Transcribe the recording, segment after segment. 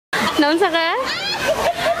Naunsa ka?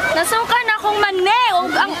 Nasuka na akong mani o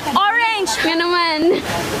ang orange. Nga naman.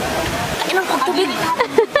 Inang pagtubig.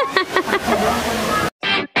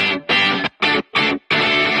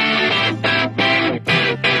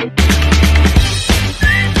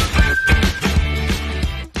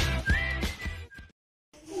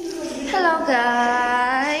 Hello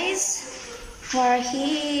guys. We're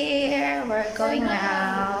here. We're going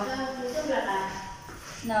out.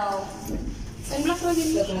 No.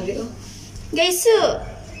 Guys,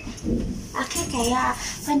 okay, kaya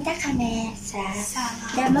punta kami sa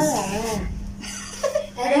demo.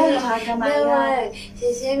 Ano ba kamayan?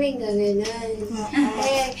 Sisibing kami nun.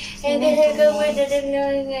 Hindi ko madadag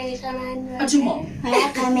na ngayon sa manual. Ano mo?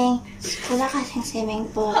 Wala kasing swimming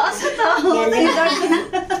pool.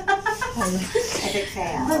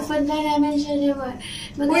 Pagpunta namin siya naman.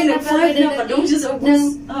 Uy, nag-5 na pa doon siya sa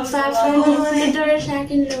ubus. Nagpapamonidor sa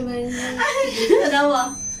akin naman.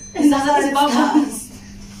 Tanawa. Nasa si Papa.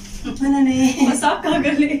 Ano na eh? Masak ka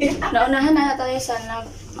gali. Naunahan na tayo sa nag...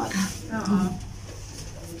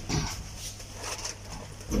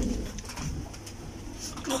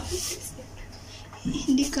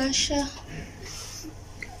 Hindi kasya.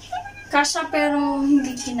 Kasya pero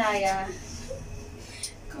hindi kinaya.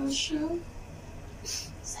 Kasya?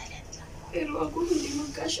 Silent lang. Pero ako hindi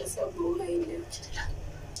magkasya sa buhay niya.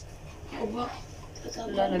 O ba?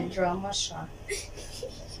 Wala, nag-drama siya.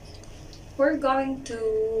 We're going to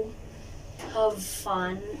have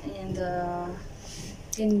fun in the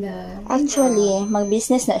Actually,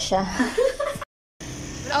 mag-business na siya.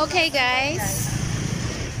 Okay guys,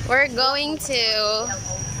 we're going to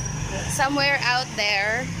somewhere out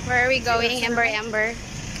there. Where are we going, Ember? to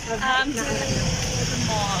the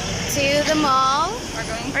mall. To the mall. We're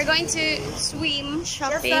going We're going to swim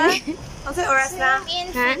shopping. Okay, oras na.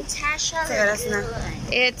 Huh? Oras na.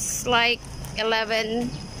 It's like 11:30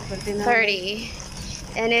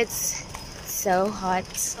 and it's so hot.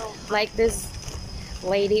 Like this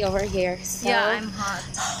lady over here. So Yeah, I'm hot.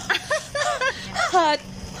 hot.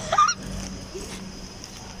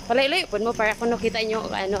 Palay-lay pun mo para kuno kita nyo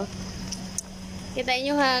ano. Kita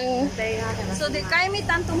nyo hang So, di kayo may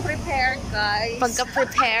tantong prepared, guys.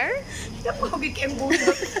 pagka-prepare. Napagig ang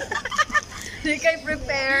budot. Di kayo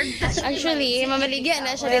prepared. Actually, mamaligya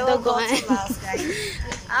na siya dito ko.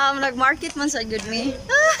 Nag-market man sa good me.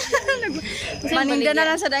 Maninda na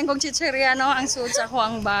lang sa dahil kong chichirya, no? Ang suot sa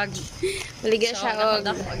kuwang bag. Maligya siya og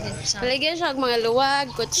maligya siya og mga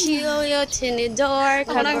luwag, kutsilyo, tinidor,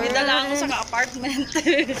 Ako nang gidala ako sa ka-apartment.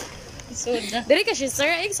 Diri ka siya,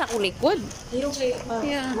 sir, ay sa kulikod.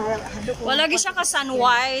 Yeah. Wala siya ka sun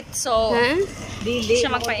white, so Ha?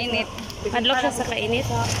 siya magpainit. Adlok siya sa kainit.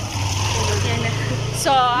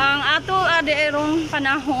 So, ang ato adeerong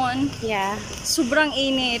panahon, Yeah. sobrang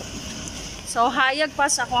init. So, hayag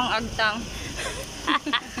pa sa kuwang agtang.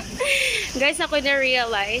 Guys, ako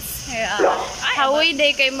na-realize. Yeah. Hawoy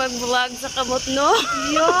day kay mag-vlog sa kamot, no?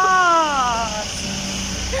 Yeah.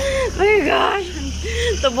 Oh my gosh!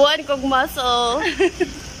 Tubuan kong muscle.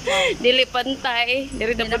 Dili pantay.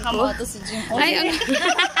 Dili dapat ko. sa gym. Ay, ang...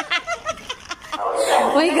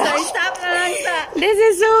 Oh my gosh. Stop na lang sa. This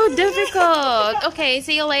is so difficult. Okay,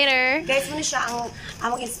 see you later. Guys, muna siya ang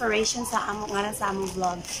among inspiration sa among ngaran sa among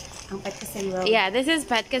vlog. Ang Pet Kasem Road. Yeah, this is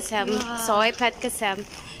Pet Kasem. Soy Pet Kasem.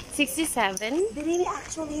 67. Dili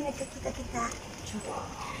actually nagkakita-kita.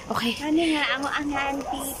 Okay. Kani nga amo ang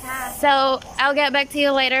auntie ha. So, I'll get back to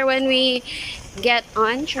you later when we get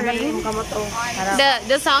on train.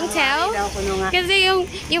 The Sungtiw. Kasi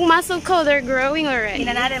yung muscle ko, they're growing already.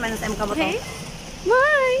 Kinanade man sa imong kamoto. Okay.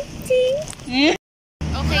 Bye. See?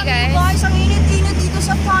 Okay, guys. Guys, ang init-init dito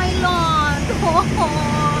sa Thailand.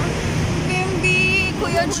 Hindi,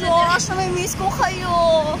 Kuya Josh, may-miss ko kayo.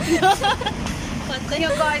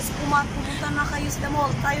 Kaya guys, pumunta na kayo sa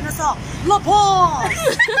mall. Tayo na sa Lapos!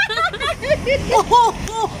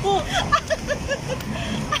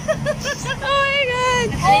 Oh my God.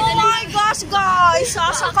 Oh my gosh, guys!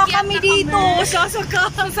 Sasaka kami dito.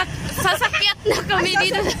 Sasakyat na kami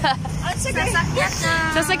dito sa... Sasakyan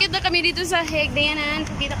na. Sasakyat na kami dito sa Hagdanan.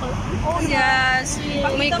 Pakita ko. Oh yes.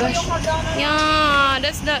 Oh my gosh. Yeah,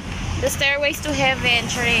 that's the stairways to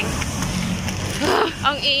heaven, Charing.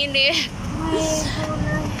 Ang init.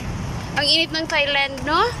 Ang init ng Thailand,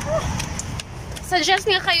 no? Suggest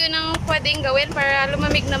nga kayo ng pwedeng gawin para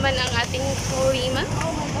lumamig naman ang ating klima.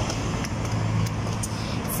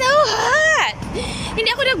 So hot! Hindi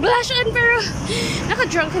ako nag-blush on pero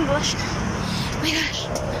naka-drunken blush. Oh my gosh.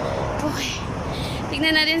 Okay.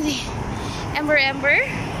 Tignan natin si Ember.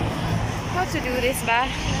 How to do this ba?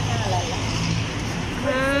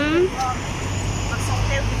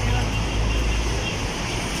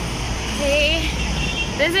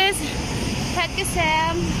 This is Bangkae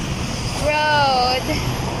Road.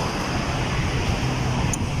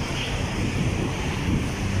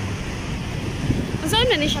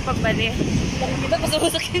 Saan na siya pagbali? Diba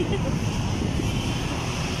gusto-gusto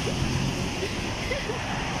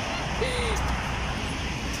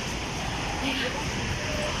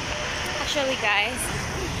Actually guys,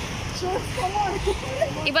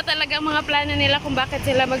 iba talaga ang mga plano nila kung bakit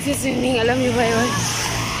sila magsiswimming. Alam niyo ba yun?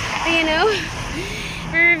 You know?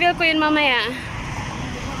 I-reveal ko yun mamaya.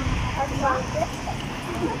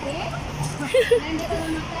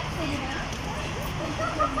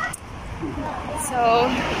 So,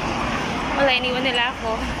 wala, iniwan nila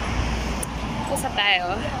ako. Usap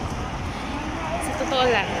tayo. Sa totoo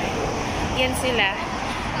lang, yan sila.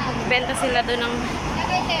 Magbenta sila doon ng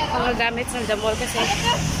mga gamit sa the mall kasi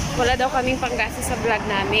wala daw kaming panggastos sa vlog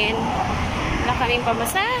namin. Wala kaming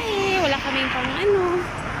pamasahe, wala kaming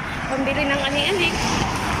pambili ng aning-aning.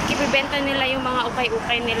 Ibibenta nila yung mga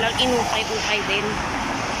ukay-ukay nila, inukay-ukay din.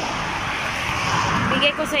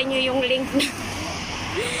 Bigay ko sa inyo yung link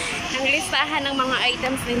ng listahan ng mga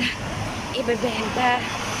items nila ibibenta.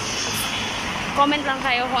 Comment lang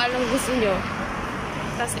kayo kung anong gusto nyo.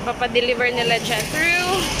 Tapos ipapadeliver nila dyan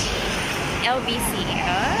through LBC.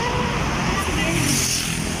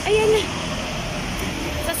 Ayan na.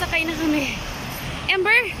 Sasakay na kami.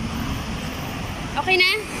 Amber! Okay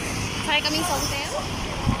na? Sakay kaming Sungtiw?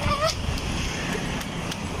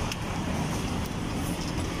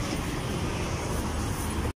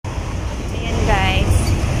 Ayan guys.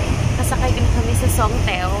 Nasakay na kami sa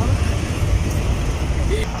Sungtiw.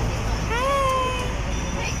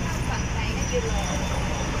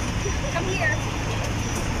 Come here.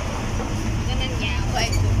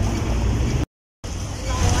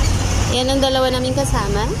 Yan ang dalawa naming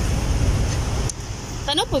kasama.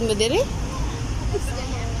 Tanong po mo diri? We're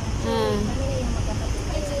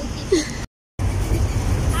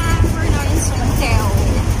now in Sungtiw.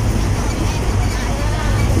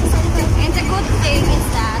 And the good thing is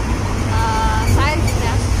that 5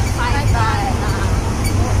 na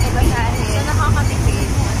so nakakatipid.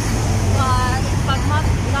 But pag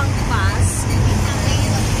mag-long pass,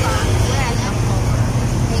 red ako.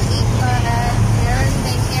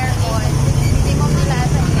 May aircon. Hindi mo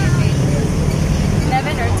nilasa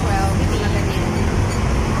 11 or 12. Hindi lang ganyan.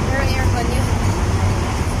 Pero aircon yun.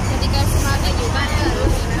 Hindi ka sumatayo ba?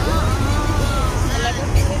 Talagang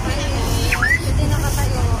Pilipinas. Hindi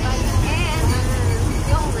nakatayo. And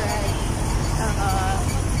yung red.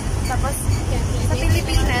 Tapos sa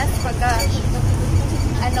Pilipinas, pagka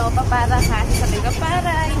papara ka, sabi ka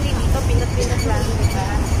para, hindi dito, pinat-pinat lang, diba?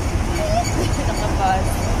 Tapos,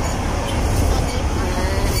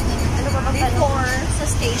 ano ba bang before sa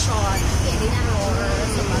station, before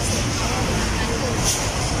sa bus station.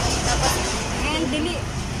 Tapos, and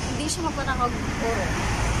hindi siya mapanakag-uro.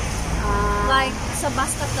 Like, sa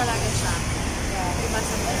bus stop talaga siya. Diba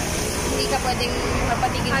sa hindi ka pwedeng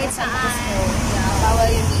mapatigil kahit sa gusto.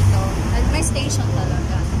 Bawal yun dito. And may station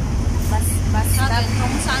talaga. Bus stop.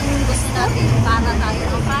 Kung saan gusto natin, para tayo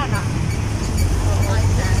ng para.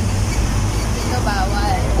 Like that. Dito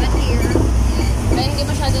bawal. But here, kaya hindi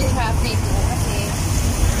masyadong traffic kasi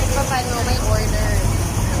ito paano may order.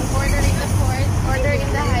 Order in the court, order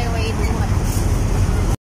in the highway.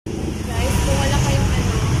 Guys, kung wala kayong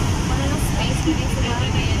ng space, hindi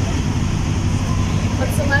sumabit.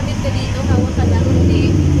 Pag sumabit ka dito, hawak ka lang,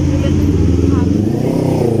 hindi.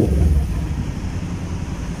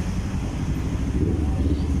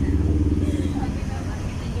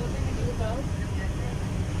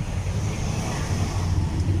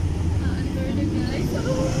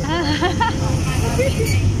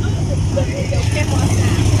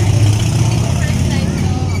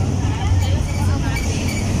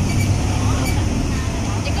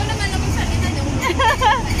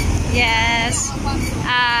 Yes.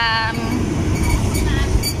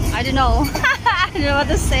 I don't know. I don't know what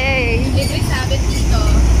to say. Libre sabit dito.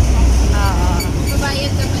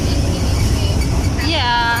 Babayad ka pa din libre.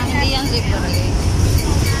 Yeah, hindi yan libre.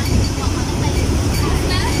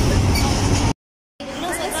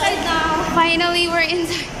 Finally, we're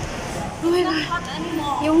inside. Oh my God.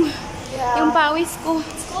 Yung pawis ko.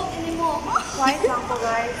 Quiet lang po,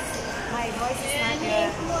 guys. My voice is not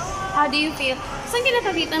good. How do you feel? Saan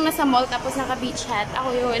kinakakita na sa mall tapos naka-beach hat?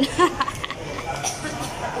 Ako yun.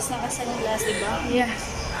 Tapos naka-sunglass, diba? Yeah.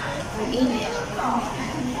 Ang init.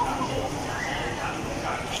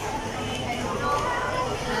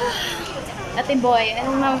 Ate Boy,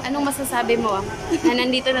 anong masasabi mo na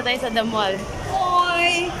nandito na tayo sa The Mall?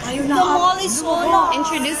 Boy! The mall is so long.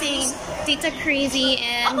 Introducing Tita Crazy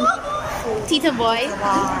and Tita Boy.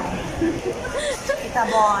 Wow. Tita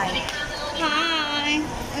Boy. Hi.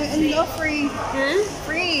 No, free. Huh?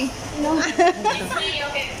 Free. No.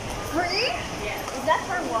 Free? Is that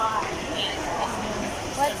for what?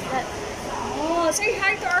 What's that? Oh, say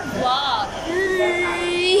hi to our vlog.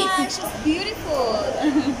 Hi. She's beautiful.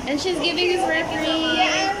 And she's giving us for free.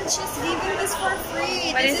 Yeah, and she's giving this for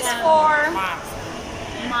free. What This is is that? for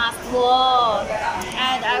mask. Whoa.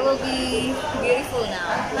 And I will be beautiful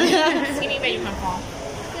now. Sini ba yung from?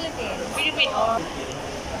 Philippines. Philippines.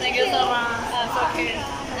 Thank you so much. That's okay.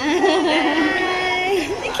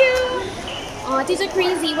 Thank you. Oh, Tita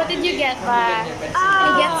Crazy, what did you get ba? You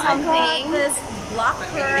get something. I got this black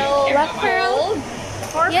pearl. Black pearl?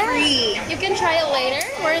 For Yeah. free. You can try it later.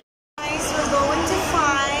 Guys, we're going to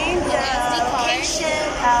find the SD card. location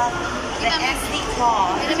of the SD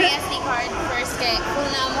card. Ito may SD card first kay kung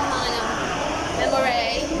na mo ang ano,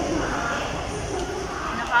 memory.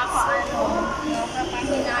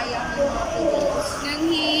 Nakapahinayang ng mga photos.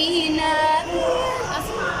 Nanghihina.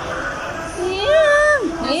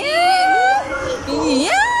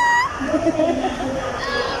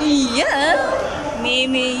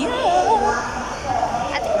 Mimi,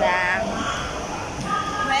 At lang.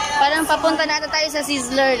 Parang papunta na tayo sa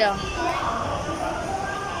Sizzler, no?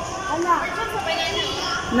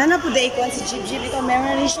 Nana po day ko si Jib Jib. Ito, meron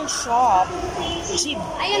na rin siyang shop. Jib.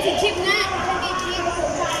 Ayun, si Chip na.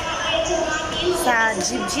 Sa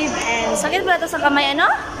Jib Jib and... Sakit ba ito sa kamay, ano?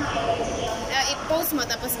 I-post mo,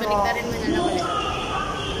 tapos baliktarin mo na lang ulit.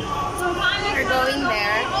 We're going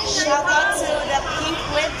there. Shout out to the Pink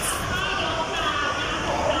Lips.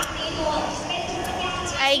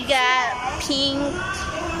 I got pink.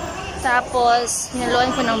 Tapos,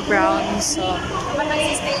 niluan ko ng brown. So,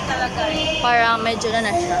 Mag-stay talaga eh. parang medyo na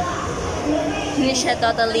siya. Hindi siya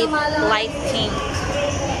totally light pink.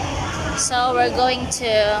 So, we're going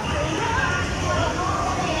to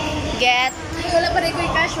get Wala pa rin ko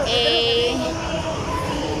i-cash.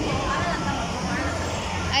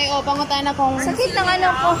 Ay, pangutan na kung... Sakit ng ano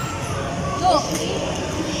ko.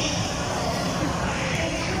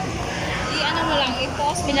 I-ano mo lang,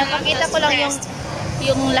 i-post. Pinapakita ko lang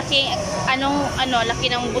yung laki, laki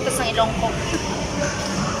ng butas ng ilong ko.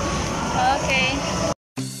 Okay.